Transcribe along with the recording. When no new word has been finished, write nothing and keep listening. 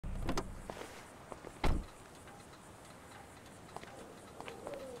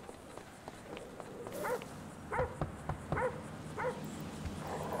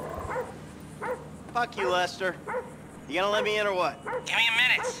Fuck you, Lester. You gonna let me in or what? Give me a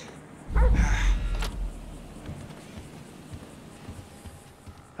minute.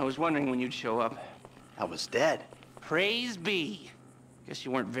 I was wondering when you'd show up. I was dead. Praise be. Guess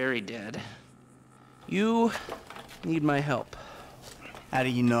you weren't very dead. You need my help. How do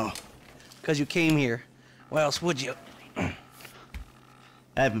you know? Because you came here. Why else would you? I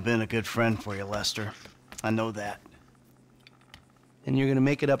haven't been a good friend for you, Lester. I know that. And you're gonna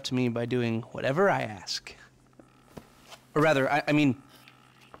make it up to me by doing whatever I ask. Or rather, I mean,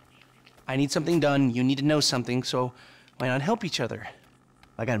 I need something done, you need to know something, so why not help each other?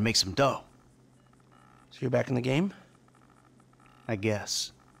 I gotta make some dough. So you're back in the game? I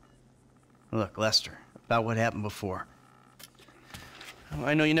guess. Look, Lester, about what happened before. Oh,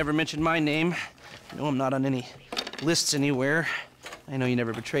 I know you never mentioned my name. I know I'm not on any lists anywhere. I know you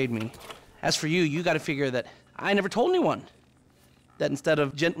never betrayed me. As for you, you gotta figure that I never told anyone. That instead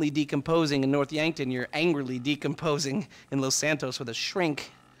of gently decomposing in North Yankton, you're angrily decomposing in Los Santos with a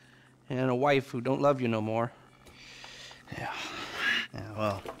shrink and a wife who don't love you no more. Yeah,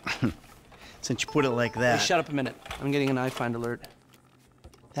 well, since you put it like that... Hey, shut up a minute. I'm getting an iFind alert.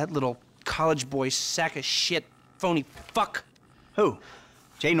 That little college boy sack of shit, phony fuck. Who?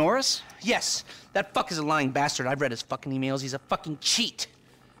 Jay Norris? Yes, that fuck is a lying bastard. I've read his fucking emails. He's a fucking cheat.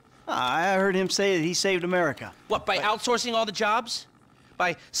 I heard him say that he saved America. What, by outsourcing all the jobs?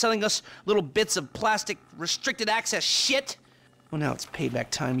 By selling us little bits of plastic restricted access shit? Well, now it's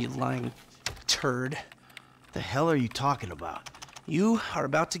payback time, you lying turd. The hell are you talking about? You are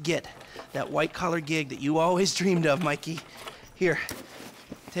about to get that white-collar gig that you always dreamed of, Mikey. Here,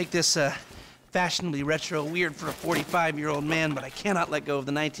 take this fashionably retro weird for a 45-year-old man, but I cannot let go of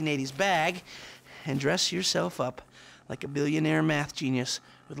the 1980s bag, and dress yourself up like a billionaire math genius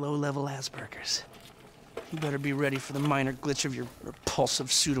with low-level Asperger's. You better be ready for the minor glitch of your repulsive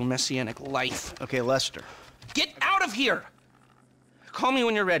pseudo-messianic life. Okay, Lester. Get out of here! Call me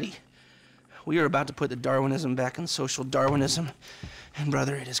when you're ready. We are about to put the Darwinism back in social Darwinism, and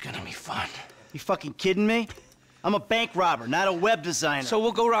brother, it is gonna be fun. You fucking kidding me? I'm a bank robber, not a web designer. So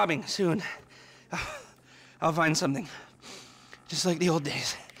we'll go robbing soon. I'll find something. Just like the old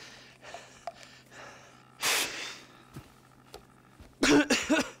days.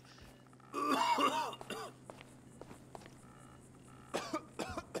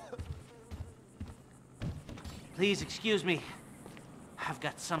 Please excuse me. I've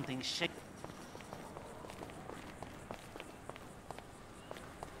got something shake.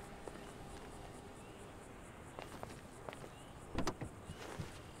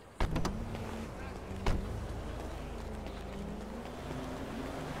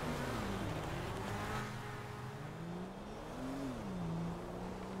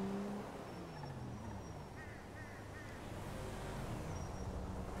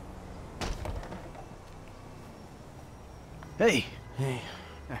 Hey. Hey.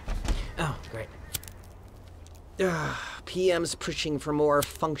 Oh, great. PM's pushing for more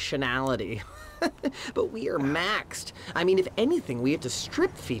functionality. But we are maxed. I mean, if anything, we have to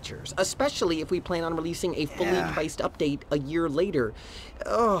strip features, especially if we plan on releasing a fully priced update a year later.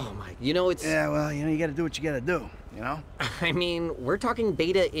 Oh my, it's... Yeah, well, you gotta do what you gotta do, you know? I mean, we're talking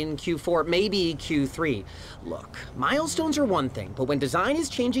beta in Q4, maybe Q3. Look, milestones are one thing, but when design is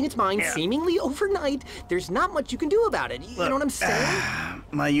changing its mind seemingly overnight, there's not much you can do about it. You know what I'm saying?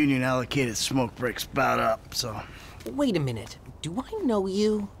 My union allocated smoke breaks about up, so... Wait a minute. Do I know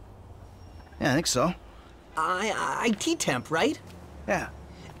you? Yeah, I think so. IT temp, right? Yeah.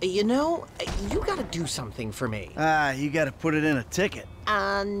 You gotta do something for me. You gotta put it in a ticket.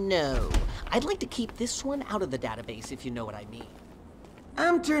 No. I'd like to keep this one out of the database, if you know what I mean.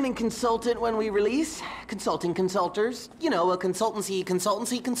 I'm turning consultant when we release. Consulting consultors. A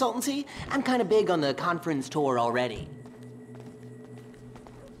consultancy. I'm kind of big on the conference tour already.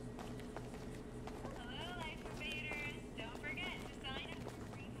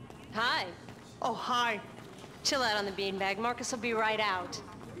 Hi. Oh, hi. Chill out on the beanbag. Marcus will be right out.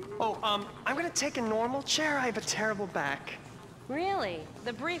 Oh, I'm gonna take a normal chair. I have a terrible back. Really?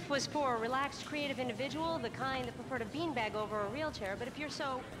 The brief was for a relaxed, creative individual, the kind that preferred a beanbag over a real chair, but if you're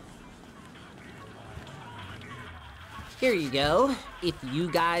so... Here you go. If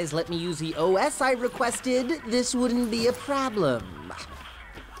you guys let me use the OS I requested, this wouldn't be a problem.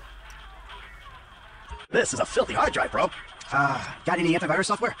 This is a filthy hard drive, bro. Got any antivirus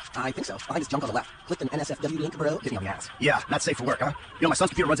software? I think so. Behind this junk on the left. Clicked an NSFW link, bro. Hit me on the ass. Yeah, not safe for work, huh? My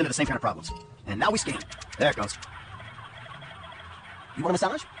son's computer runs into the same kind of problems. And now we scan. There it goes. You want a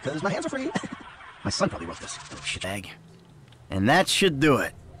massage? Because my hands are free. My son probably wrote this. Oh, shit. And that should do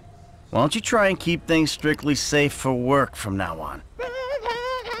it. Why don't you try and keep things strictly safe for work from now on?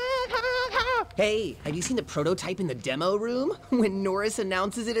 Hey, have you seen the prototype in the demo room? When Norris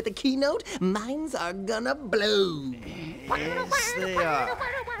announces it at the keynote, minds are gonna blow. Yes, they are.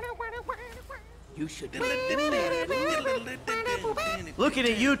 You should. Looking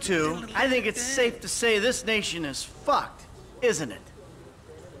at you two, I think it's safe to say this nation is fucked, isn't it?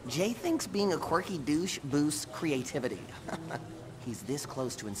 Jay thinks being a quirky douche boosts creativity. He's this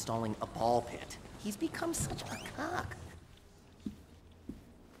close to installing a ball pit. He's become such a cock.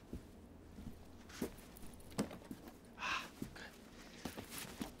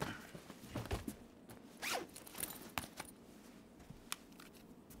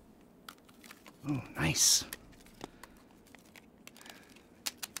 Oh, nice.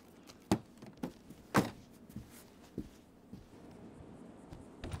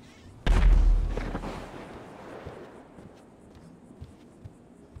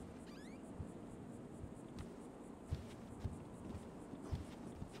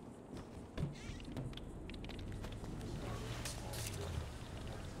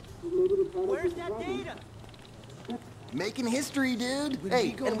 Where's that data? Making history, dude.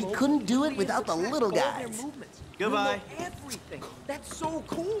 Hey, and we couldn't do it without the little guys. Goodbye. Everything. That's so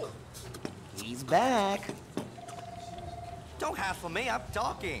cool. He's back. Don't hassle me. I'm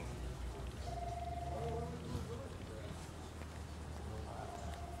talking.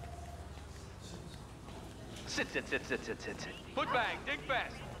 Sit. Foot bag, dig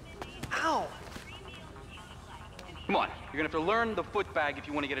fast. Ow. Come on, you're gonna have to learn the foot bag if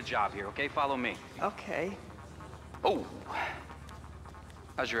you want to get a job here, okay? Follow me. Okay. Oh.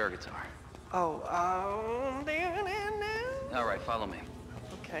 How's your air guitar? Oh, All right, follow me.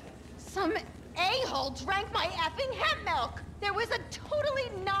 okay. Some a-hole drank my effing hemp milk. There was a totally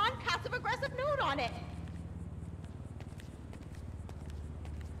non-passive-aggressive note on it.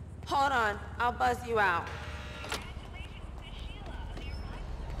 Hold on, I'll buzz you out.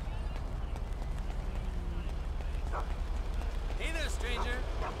 Hey there, stranger.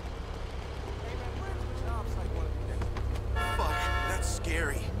 Fuck, that's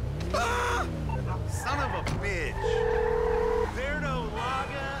scary. Ah! Son of a bitch. Verdo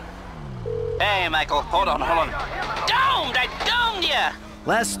Laga. Hey, Michael, hold on. Domed! I domed ya!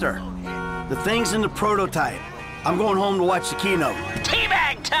 Lester, the thing's in the prototype. I'm going home to watch the keynote.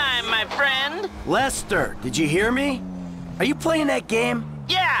 Teabag time, my friend! Lester, did you hear me? Are you playing that game?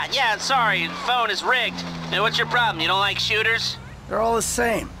 Yeah, sorry, the phone is rigged. Now, what's your problem? You don't like shooters? They're all the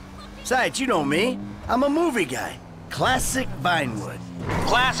same. Besides, you know me. I'm a movie guy. Classic Vinewood.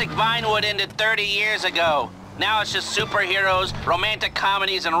 Classic Vinewood ended 30 years ago. Now it's just superheroes, romantic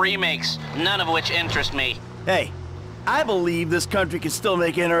comedies, and remakes, none of which interest me. Hey, I believe this country can still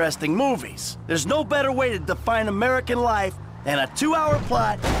make interesting movies. There's no better way to define American life than a 2-hour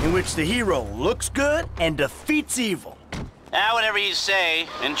plot in which the hero looks good and defeats evil. Whatever you say.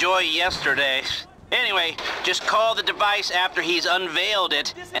 Enjoy yesterday. Anyway, just call the device after he's unveiled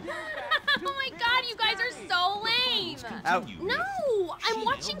it. Oh my god, you guys are so lame! Out. No! I'm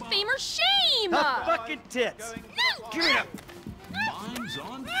watching Fame or Shame! Hot fucking tits. No! Give it up. Mine's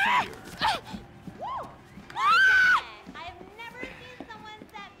on fire. I've never seen someone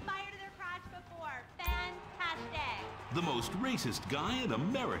set fire to their crotch before. Fantastic. The most racist guy in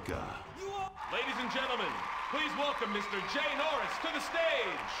America. Ladies and gentlemen, please welcome Mr. Jay Norris to the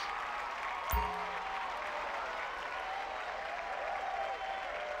stage.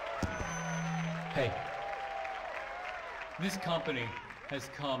 Hey, this company has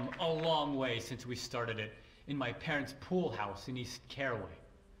come a long way since we started it in my parents' pool house in East Caraway.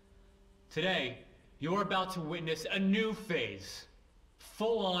 Today, you're about to witness a new phase.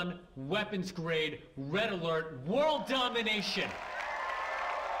 Full-on, weapons-grade, red alert, world domination.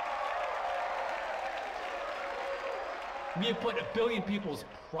 We have put 1 billion people's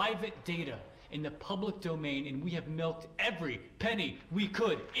private data in the public domain, and we have milked every penny we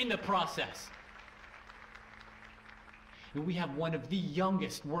could in the process. And we have one of the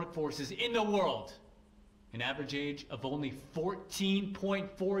youngest workforces in the world. An average age of only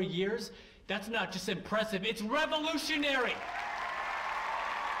 14.4 years. That's not just impressive, it's revolutionary!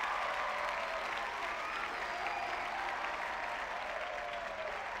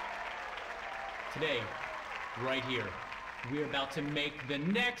 Today, right here, we're about to make the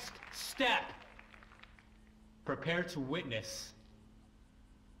next step. Prepare to witness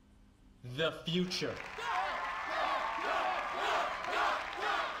the future.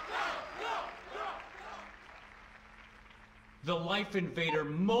 The Life Invader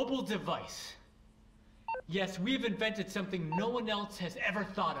mobile device. Yes, we've invented something no one else has ever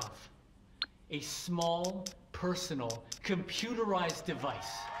thought of. A small, personal, computerized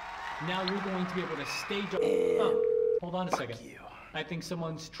device. Now you're going to be able to stage... Oh, hold on a second. I think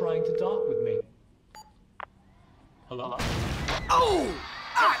someone's trying to talk with me. Hello? Oh!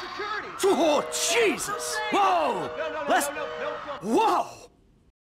 Ah! Oh, Jesus! Whoa! No, Let's... Whoa!